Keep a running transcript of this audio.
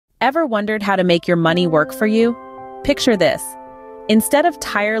Ever wondered how to make your money work for you? Picture this. Instead of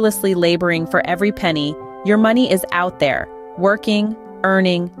tirelessly laboring for every penny, your money is out there, working,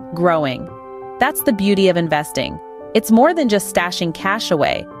 earning, growing. That's the beauty of investing. It's more than just stashing cash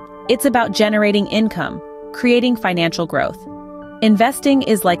away. It's about generating income, creating financial growth. Investing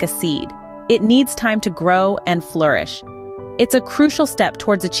is like a seed. It needs time to grow and flourish. It's a crucial step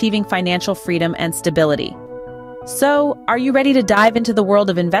towards achieving financial freedom and stability. So, are you ready to dive into the world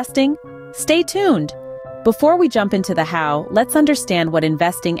of investing? Stay tuned! Before we jump into the how, let's understand what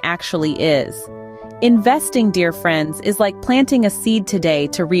investing actually is. Investing, dear friends, is like planting a seed today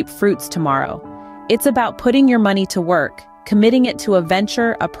to reap fruits tomorrow. It's about putting your money to work, committing it to a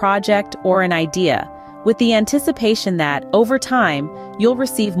venture, a project, or an idea, with the anticipation that, over time, you'll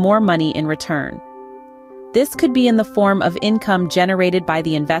receive more money in return. This could be in the form of income generated by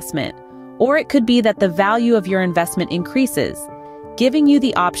the investment, or it could be that the value of your investment increases, giving you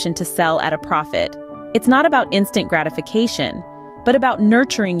the option to sell at a profit. It's not about instant gratification, but about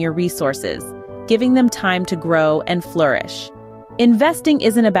nurturing your resources, giving them time to grow and flourish. Investing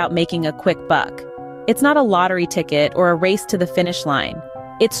isn't about making a quick buck. It's not a lottery ticket or a race to the finish line.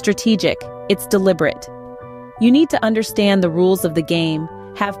 It's strategic, it's deliberate. You need to understand the rules of the game,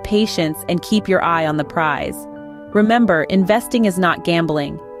 have patience, and keep your eye on the prize. Remember, investing is not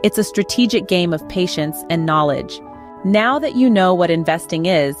gambling. It's a strategic game of patience and knowledge. Now that you know what investing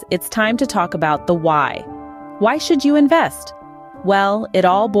is, it's time to talk about the why. Why should you invest? Well, it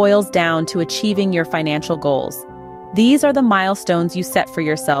all boils down to achieving your financial goals. These are the milestones you set for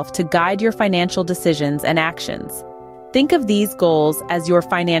yourself to guide your financial decisions and actions. Think of these goals as your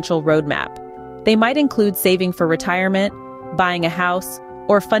financial roadmap. They might include saving for retirement, buying a house,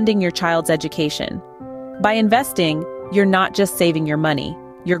 or funding your child's education. By investing, you're not just saving your money,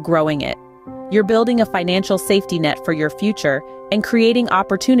 you're growing it. You're building a financial safety net for your future and creating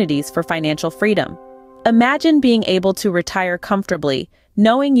opportunities for financial freedom. Imagine being able to retire comfortably,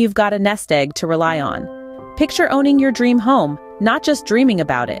 knowing you've got a nest egg to rely on. Picture owning your dream home, not just dreaming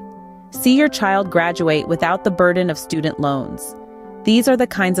about it. See your child graduate without the burden of student loans. These are the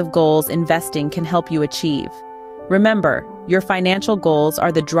kinds of goals investing can help you achieve. Remember, your financial goals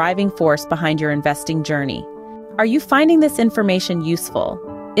are the driving force behind your investing journey. Are you finding this information useful?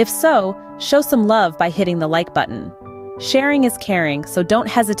 If so, show some love by hitting the like button. Sharing is caring, so don't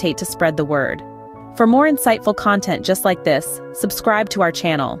hesitate to spread the word. For more insightful content just like this, subscribe to our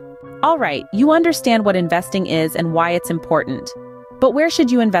channel. Alright, you understand what investing is and why it's important. But where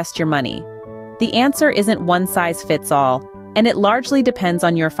should you invest your money? The answer isn't one size fits all, and it largely depends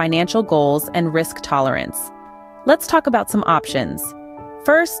on your financial goals and risk tolerance. Let's talk about some options.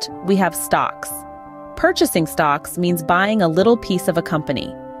 First, we have stocks. Purchasing stocks means buying a little piece of a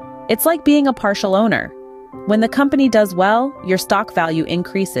company. It's like being a partial owner. When the company does well, your stock value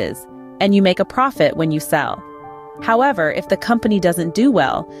increases, and you make a profit when you sell. However, if the company doesn't do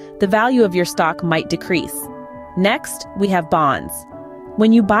well, the value of your stock might decrease. Next, we have bonds.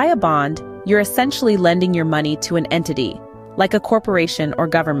 When you buy a bond, you're essentially lending your money to an entity, like a corporation or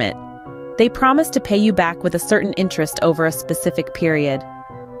government. They promise to pay you back with a certain interest over a specific period.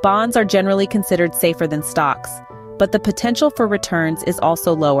 Bonds are generally considered safer than stocks, but the potential for returns is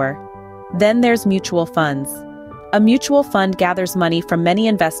also lower. Then there's mutual funds. A mutual fund gathers money from many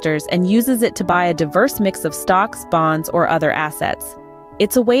investors and uses it to buy a diverse mix of stocks, bonds, or other assets.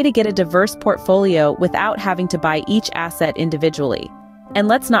 It's a way to get a diverse portfolio without having to buy each asset individually. And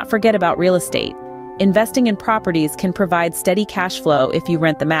let's not forget about real estate. Investing in properties can provide steady cash flow if you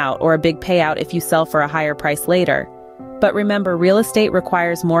rent them out, or a big payout if you sell for a higher price later. But remember, real estate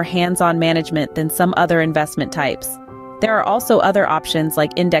requires more hands-on management than some other investment types. There are also other options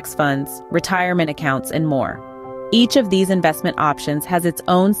like index funds, retirement accounts, and more. Each of these investment options has its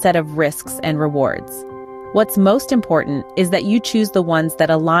own set of risks and rewards. What's most important is that you choose the ones that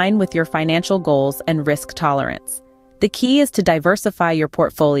align with your financial goals and risk tolerance. The key is to diversify your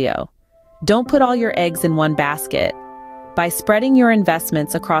portfolio. Don't put all your eggs in one basket. By spreading your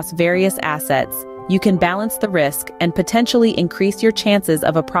investments across various assets, you can balance the risk and potentially increase your chances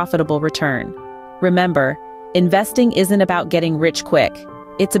of a profitable return. Remember, investing isn't about getting rich quick.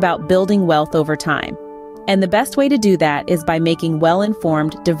 It's about building wealth over time. And the best way to do that is by making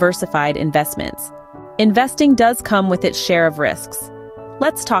well-informed, diversified investments. Investing does come with its share of risks.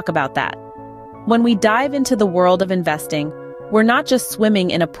 Let's talk about that. When we dive into the world of investing, we're not just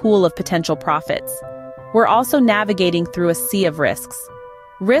swimming in a pool of potential profits. We're also navigating through a sea of risks.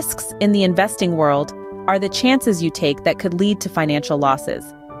 Risks in the investing world are the chances you take that could lead to financial losses.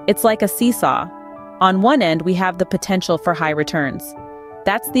 It's like a seesaw. On one end, we have the potential for high returns.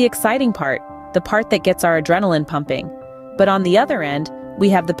 That's the exciting part, the part that gets our adrenaline pumping. But on the other end, we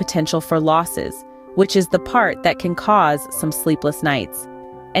have the potential for losses, which is the part that can cause some sleepless nights.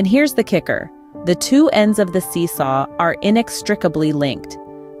 And here's the kicker. The two ends of the seesaw are inextricably linked.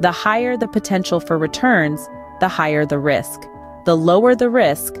 The higher the potential for returns, the higher the risk. The lower the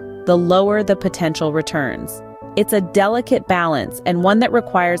risk, the lower the potential returns. It's a delicate balance and one that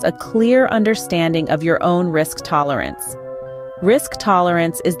requires a clear understanding of your own risk tolerance. Risk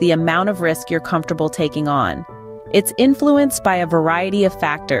tolerance is the amount of risk you're comfortable taking on. It's influenced by a variety of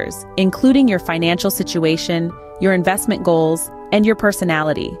factors, including your financial situation, your investment goals, and your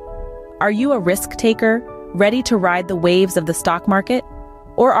personality. Are you a risk taker, ready to ride the waves of the stock market?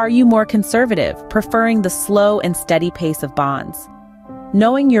 Or are you more conservative, preferring the slow and steady pace of bonds?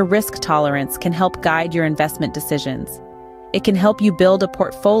 Knowing your risk tolerance can help guide your investment decisions. It can help you build a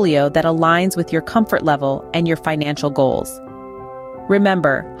portfolio that aligns with your comfort level and your financial goals.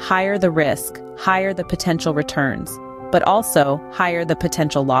 Remember, higher the risk, higher the potential returns, but also higher the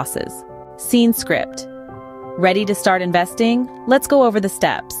potential losses. Scene script. Ready to start investing? Let's go over the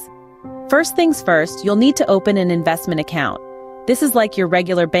steps. First things first, you'll need to open an investment account. This is like your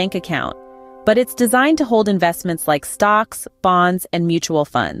regular bank account, but it's designed to hold investments like stocks, bonds, and mutual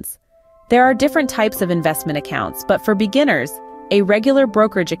funds. There are different types of investment accounts, but for beginners, a regular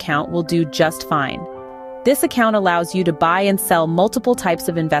brokerage account will do just fine. This account allows you to buy and sell multiple types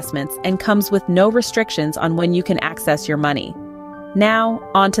of investments and comes with no restrictions on when you can access your money. Now,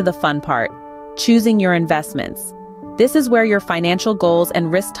 on to the fun part, choosing your investments. This is where your financial goals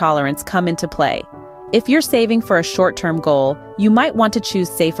and risk tolerance come into play. If you're saving for a short-term goal, you might want to choose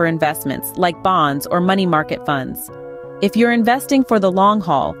safer investments like bonds or money market funds. If you're investing for the long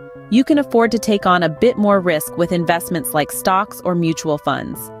haul, you can afford to take on a bit more risk with investments like stocks or mutual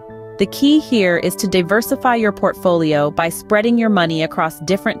funds. The key here is to diversify your portfolio by spreading your money across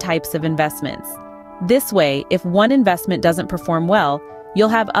different types of investments. This way, if one investment doesn't perform well, you'll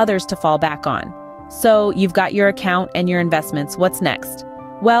have others to fall back on. So, you've got your account and your investments, what's next?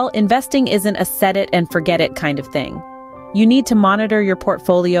 Well, investing isn't a set it and forget it kind of thing. You need to monitor your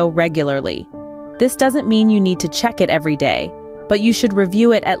portfolio regularly. This doesn't mean you need to check it every day, but you should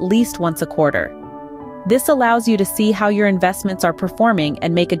review it at least once a quarter. This allows you to see how your investments are performing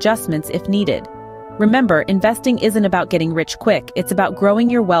and make adjustments if needed. Remember, investing isn't about getting rich quick, it's about growing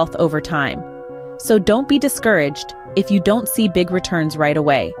your wealth over time. So don't be discouraged if you don't see big returns right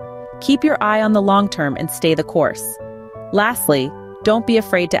away. Keep your eye on the long term and stay the course. Lastly, don't be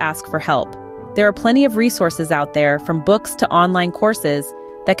afraid to ask for help. There are plenty of resources out there, from books to online courses,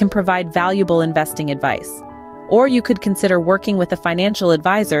 that can provide valuable investing advice. Or you could consider working with a financial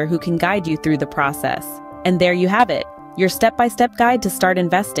advisor who can guide you through the process. And there you have it, your step-by-step guide to start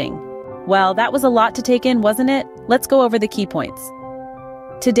investing. Well, that was a lot to take in, wasn't it? Let's go over the key points.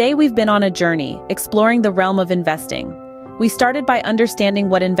 Today we've been on a journey, exploring the realm of investing. We started by understanding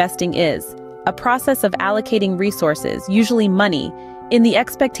what investing is, a process of allocating resources, usually money, in the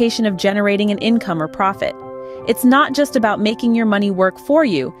expectation of generating an income or profit. It's not just about making your money work for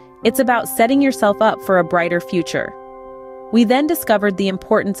you, it's about setting yourself up for a brighter future. We then discovered the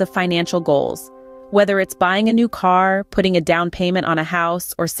importance of financial goals. Whether it's buying a new car, putting a down payment on a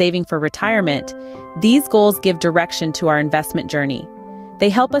house, or saving for retirement, these goals give direction to our investment journey. They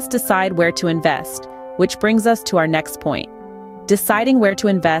help us decide where to invest, which brings us to our next point. Deciding where to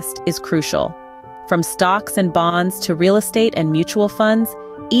invest is crucial. From stocks and bonds to real estate and mutual funds,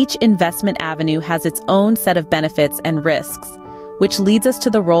 each investment avenue has its own set of benefits and risks, which leads us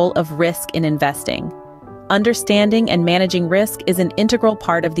to the role of risk in investing. Understanding and managing risk is an integral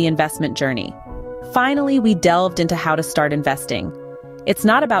part of the investment journey. Finally, we delved into how to start investing. It's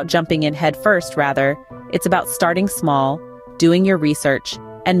not about jumping in head first, rather, it's about starting small, doing your research,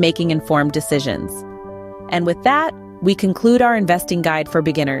 and making informed decisions. And with that, we conclude our investing guide for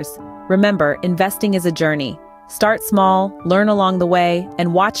beginners. Remember, investing is a journey. Start small, learn along the way,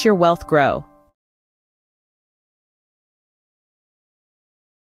 and watch your wealth grow.